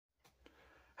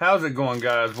How's it going,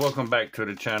 guys? Welcome back to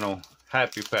the channel.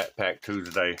 Happy Fat Pack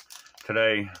Tuesday.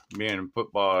 Today, being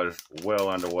football is well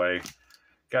underway.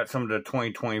 Got some of the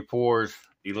 2024's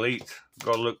Elite.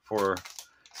 Go look for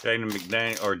Jaden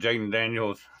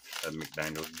Daniels. A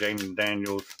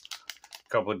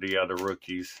couple of the other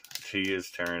rookies. He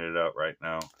is tearing it up right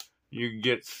now. You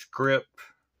get script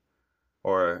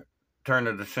or turn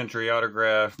of the century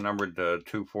autographs, numbered to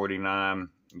 249.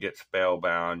 You get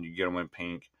spellbound. You get them in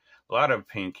pink. A lot of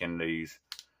pink in these.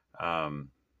 A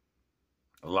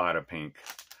lot of pink.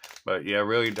 But yeah,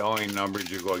 really the only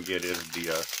numbers you're going to get is the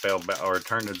spellbound or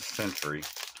turn of the century.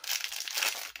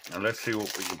 And let's see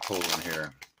what we can pull in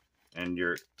here. And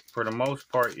for the most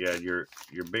part, yeah, your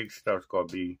big stuff's going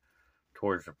to be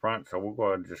towards the front. So we're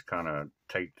going to just kind of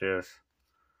take this,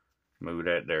 move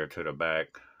that there to the back.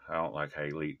 I don't like how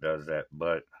Elite does that,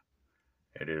 but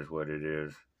it is what it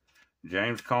is.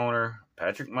 James Conner,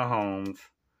 Patrick Mahomes.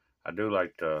 I do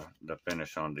like the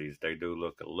finish on these. They do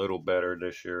look a little better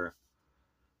this year.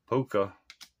 Puka.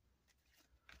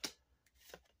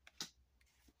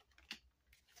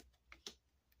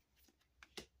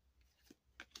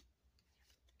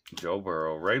 Joe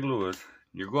Burrow. Ray Lewis.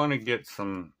 You're going to get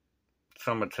some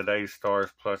of today's stars,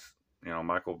 plus,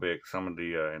 Michael Vick, some of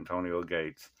the Antonio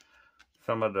Gates,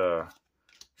 some of the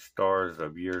stars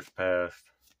of years past.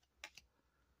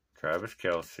 Travis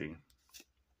Kelce.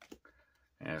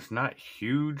 And it's not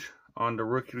huge on the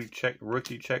rookie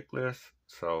checklist,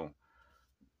 so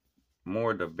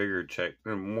more the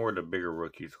bigger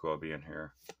rookies will be in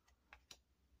here.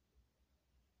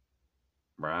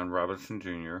 Brian Robinson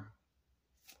Jr.,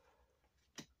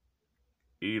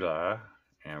 Eli,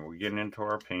 and we're getting into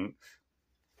our pinks.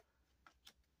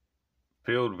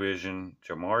 Field Vision,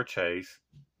 Jamar Chase,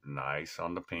 nice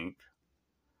on the pink.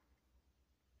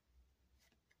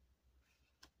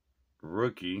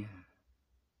 Rookie,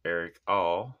 Eric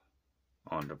All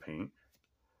on the pink.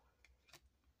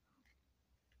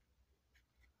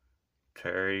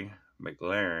 Terry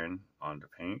McLaurin on the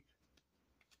pink.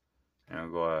 And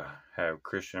I'm going to have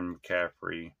Christian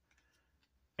McCaffrey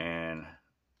and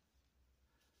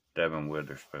Devin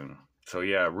Witherspoon. So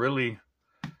yeah, really,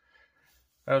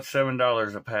 about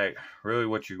 $7 a pack. Really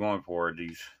what you're going for are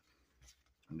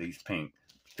these pink.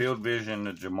 Field Vision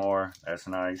to Jamar, that's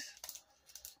nice.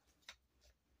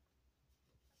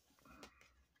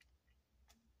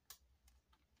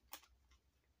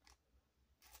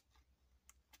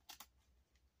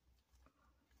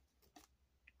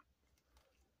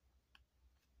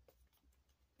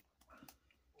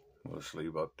 We'll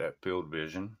sleeve up that Field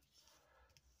Vision.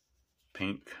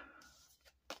 Pink.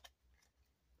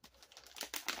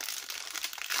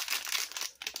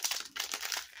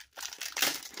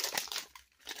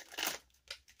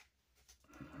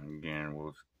 Again,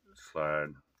 we'll slide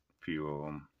a few of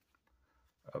them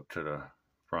up to the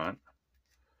front.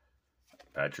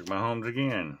 Patrick Mahomes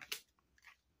again.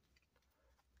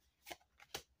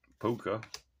 Puka.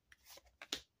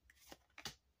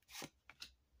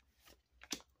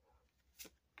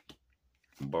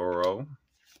 Burrow,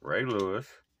 Ray Lewis,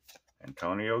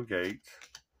 Antonio Gates,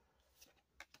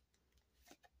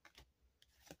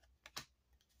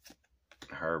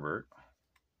 Herbert,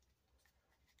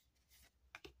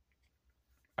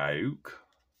 Ayuk,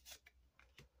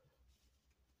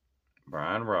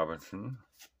 Brian Robinson,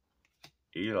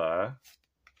 Eli,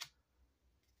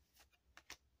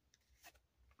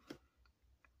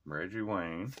 Reggie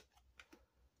Wayne.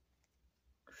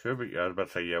 I was about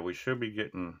to say, yeah, we should be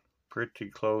getting pretty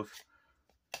close.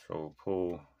 So we'll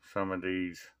pull some of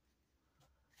these.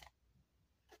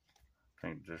 I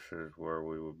think this is where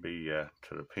we would be at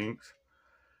to the pinks.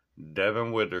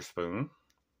 Devin Witherspoon.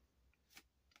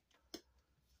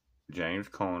 James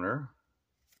Conner.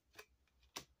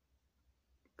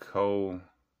 Cole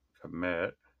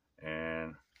Kmet.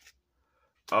 And,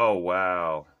 oh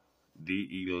wow, the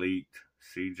Elite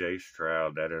CJ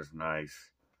Stroud. That is nice.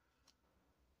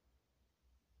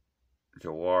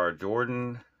 Jawar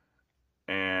Jordan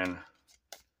and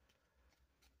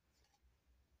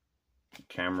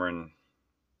Cameron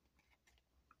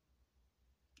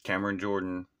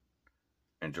Jordan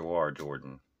and Jawar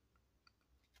Jordan.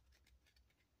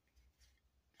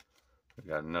 We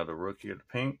got another rookie of the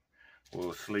pink.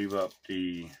 We'll sleeve up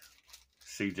the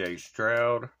CJ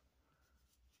Stroud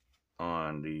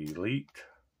on the Elite.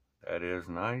 That is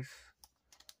nice.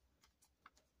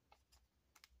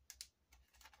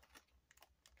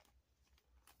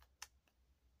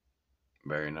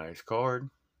 Very nice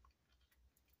card.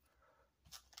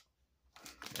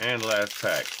 And last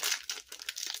pack.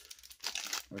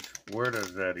 Where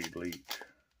does that Elite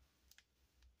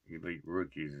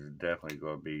rookies is definitely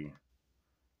going to be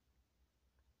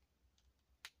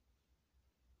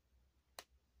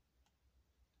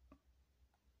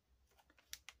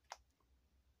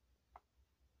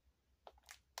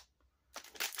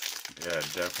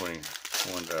definitely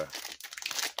one of the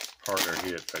harder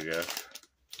hits, I guess.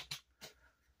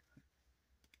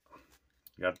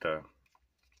 Got the,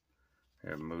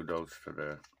 yeah, move those to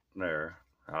the, there.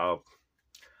 I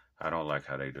don't like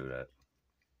how they do that.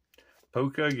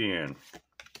 Puka again.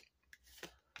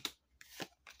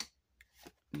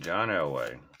 John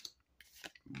Elway.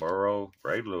 Burrow,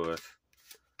 Ray Lewis,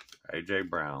 A.J.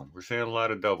 Brown. We're seeing a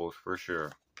lot of doubles for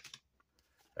sure.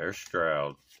 There's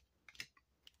Stroud.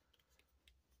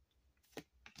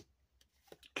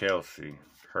 Kelsey,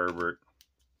 Herbert,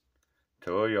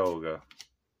 Toyoga,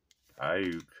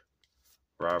 Ayuk,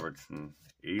 Robertson,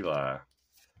 Eli,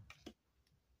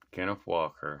 Kenneth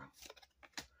Walker,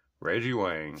 Reggie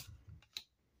Wayne,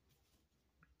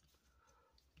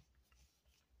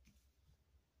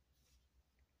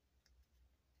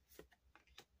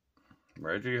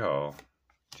 Reggie Hall,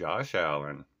 Josh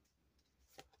Allen,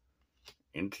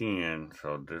 NTN.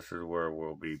 So this is where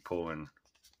we'll be pulling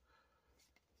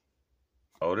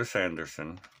Otis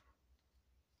Anderson.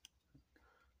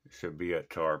 It should be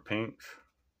at to our pinks.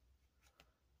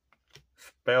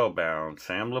 Spellbound,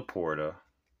 Sam Laporta.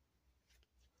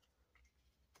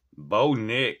 Bo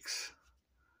Nix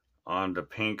on the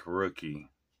pink rookie.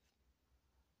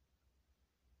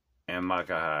 And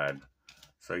Micah Hyde.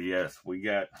 So yes, we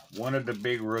got one of the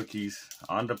big rookies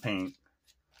on the pink.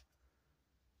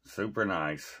 Super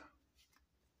nice.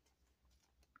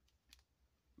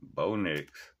 Bo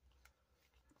Nix.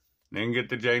 Didn't get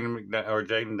the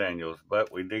Jaden Daniels,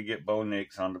 but we did get Bo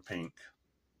Nix on the pink.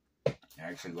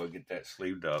 Actually, go get that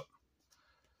sleeved up.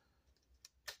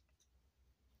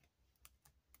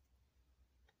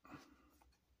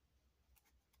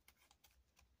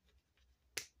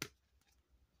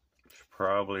 Should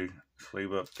probably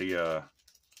sleeve up the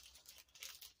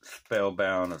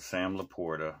Spellbound of Sam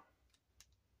Laporta.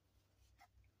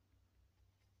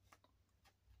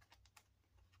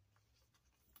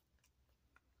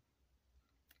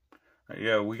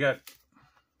 Yeah, we got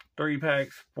 3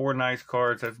 packs, 4 nice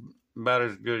cards. That's about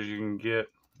as good as you can get.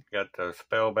 Got the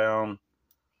Spellbound.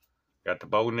 Got the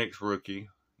Bo Nix rookie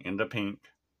in the pink.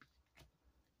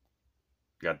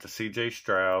 Got the C.J.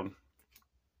 Stroud.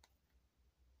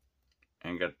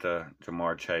 And got the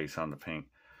Jamar Chase on the pink.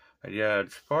 Yeah,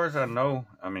 as far as I know,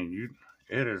 I mean,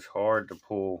 it is hard to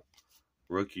pull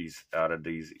rookies out of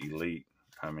these Elite.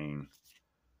 I mean,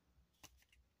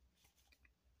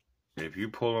 if you're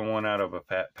pulling one out of a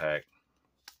pack,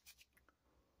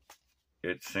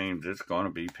 it seems it's going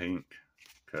to be pink.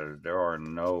 Because there are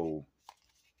no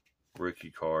rookie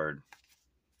card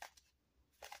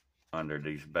under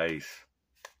these base.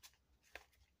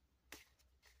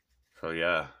 So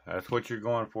yeah, that's what you're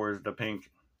going for, is the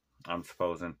pink, I'm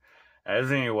supposing.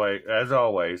 As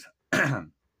always,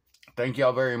 thank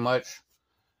y'all very much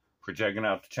for checking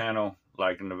out the channel,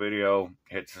 liking the video,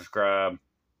 hit subscribe.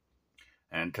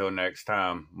 Until next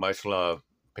time, much love.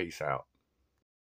 Peace out.